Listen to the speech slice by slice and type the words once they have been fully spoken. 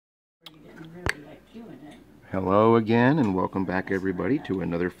Hello again, and welcome back everybody to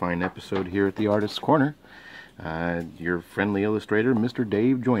another fine episode here at the Artist's Corner. Your friendly illustrator, Mr.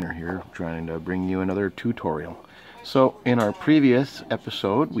 Dave Joyner here, trying to bring you another tutorial. So in our previous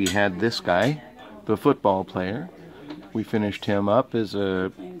episode, we had this guy, the football player. We finished him up as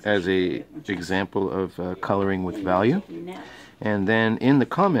a example of coloring with value. And then in the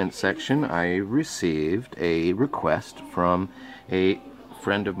comment section, I received a request from a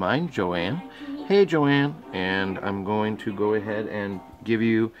friend of mine, Joanne. Hey Joanne, and I'm going to go ahead and give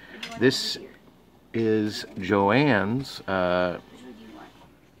you, this is Joanne's,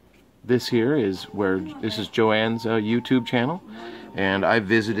 this is Joanne's YouTube channel, and I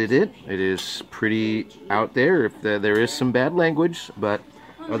visited it. It is pretty out there. There is some bad language, but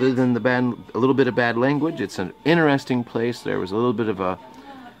other than a little bit of bad language, it's an interesting place. There was a little bit of a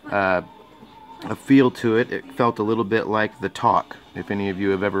feel to it. It felt a little bit like The Talk. If any of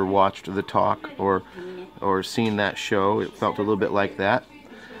you have ever watched The Talk or seen that show, it felt a little bit like that.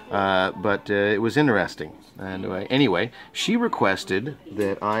 But it was interesting. And anyway, she requested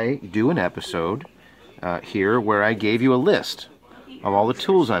that I do an episode here where I gave you a list of all the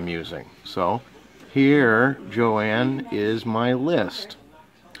tools I'm using. So here, Joanne, is my list.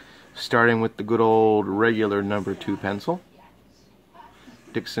 Starting with the good old regular number 2 pencil.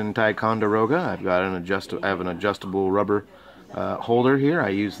 Dixon Ticonderoga. I've got I have an adjustable rubber holder here. I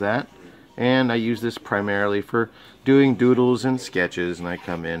use that, and I use this primarily for doing doodles and sketches. And I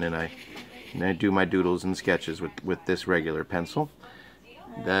come in and I do my doodles and sketches with this regular pencil.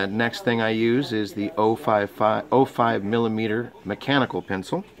 The next thing I use is the 05 millimeter mechanical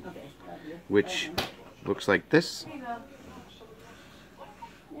pencil, which looks like this.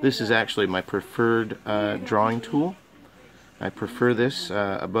 This is actually my preferred drawing tool. I prefer this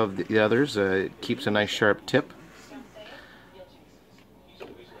above the others. It keeps a nice sharp tip.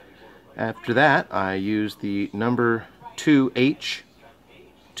 After that, I use the number 2H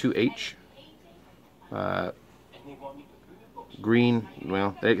green.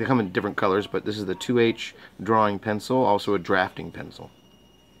 Well, they come in different colors, but this is the 2H drawing pencil, also a drafting pencil.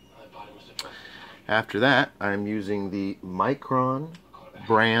 After that, I'm using the Micron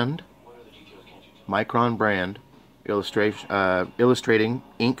brand illustrating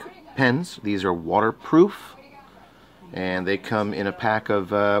ink pens. These are waterproof, and they come in a pack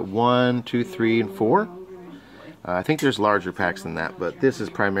of 1, 2, 3, and 4. I think there's larger packs than that, but this is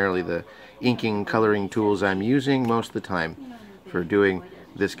primarily the inking coloring tools I'm using most of the time for doing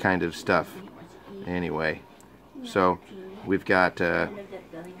this kind of stuff. Anyway, so we've got the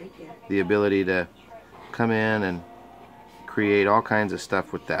ability to come in and create all kinds of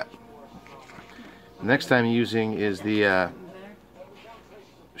stuff with that. The next I'm using is the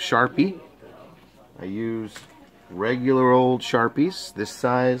Sharpie. I use regular old Sharpies, this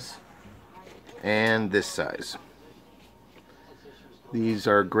size and this size. These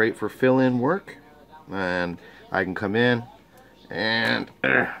are great for fill-in work, and I can come in and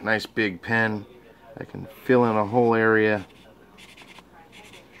nice big pen. I can fill in a whole area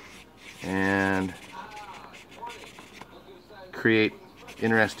and create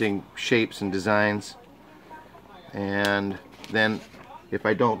interesting shapes and designs. And then if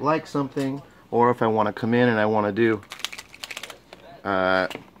I don't like something, or if I want to come in and I want to do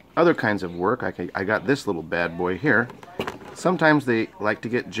other kinds of work, I got this little bad boy here. Sometimes they like to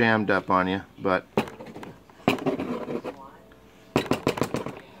get jammed up on you, but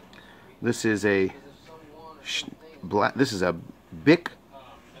this is a Bic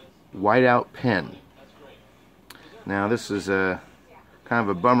whiteout pen. Now this is a kind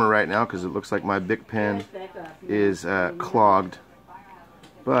of a bummer right now because it looks like my Bic pen is clogged,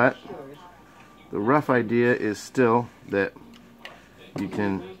 but the rough idea is still that you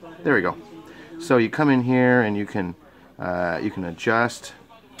can, there we go. So you come in here and you can adjust,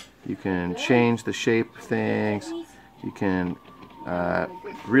 you can change the shape of things, you can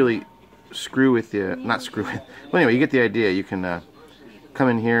really screw with the, not screw with, well anyway, you get the idea. You can come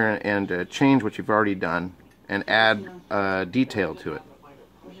in here and change what you've already done and add detail to it.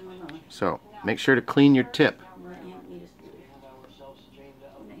 So make sure to clean your tip.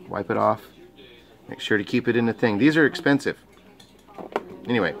 Wipe it off. Make sure to keep it in the thing. These are expensive.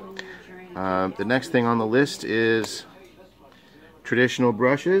 Anyway, the next thing on the list is traditional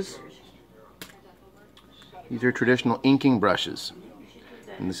brushes. These are traditional inking brushes.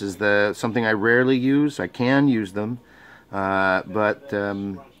 And this is something I rarely use. I can use them, but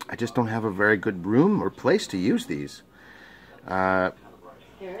I just don't have a very good room or place to use these.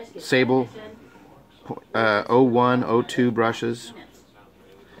 Sable 01, 02 brushes.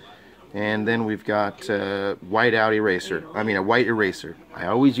 And then we've got a white eraser. I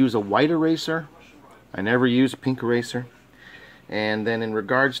always use a white eraser I never use a pink eraser. And then in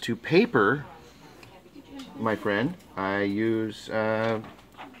regards to paper, my friend, I use,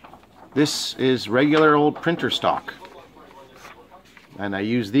 this is regular old printer stock. And I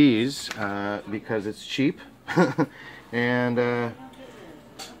use these because it's cheap. And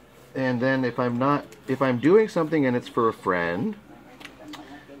then if I'm doing something and it's for a friend,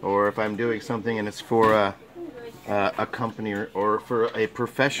 or if I'm doing something and it's for a company or for a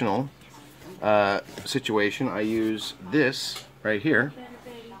professional situation, I use this right here.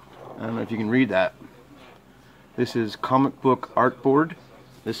 I don't know if you can read that. This is comic book artboard.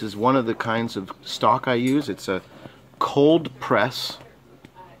 This is one of the kinds of stock I use. It's a cold press.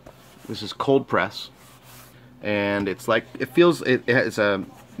 This is cold press, and it's like it has a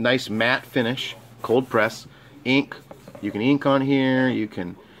nice matte finish. Cold press ink. You can ink on here. You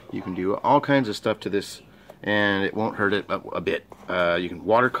can do all kinds of stuff to this, and it won't hurt it a bit. You can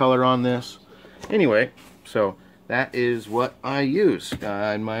watercolor on this. Anyway, so that is what I use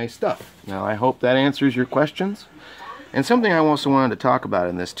in my stuff. Now I hope that answers your questions. And something I also wanted to talk about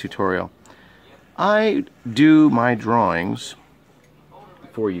in this tutorial. I do my drawings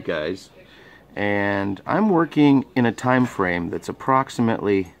for you guys, and I'm working in a time frame that's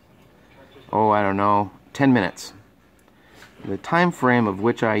approximately, I don't know, 10 minutes. The time frame of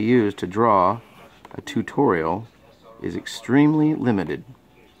which I use to draw a tutorial is extremely limited.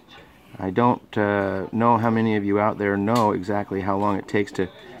 I don't know how many of you out there know exactly how long it takes to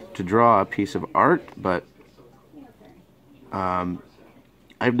draw a piece of art, but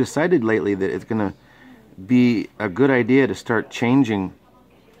I've decided lately that it's going to be a good idea to start changing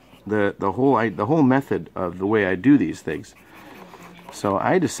the whole method of the way I do these things. So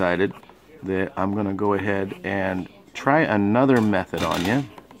I decided that I'm going to go ahead and try another method on you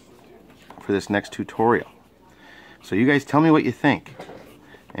for this next tutorial. So you guys tell me what you think,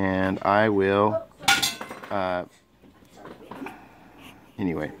 and I will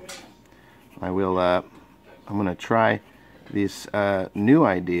anyway, I'm going to try this new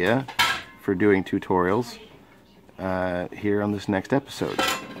idea for doing tutorials here on this next episode.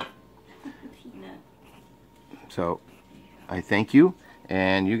 So I thank you,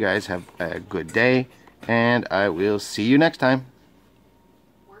 and you guys have a good day, and I will see you next time.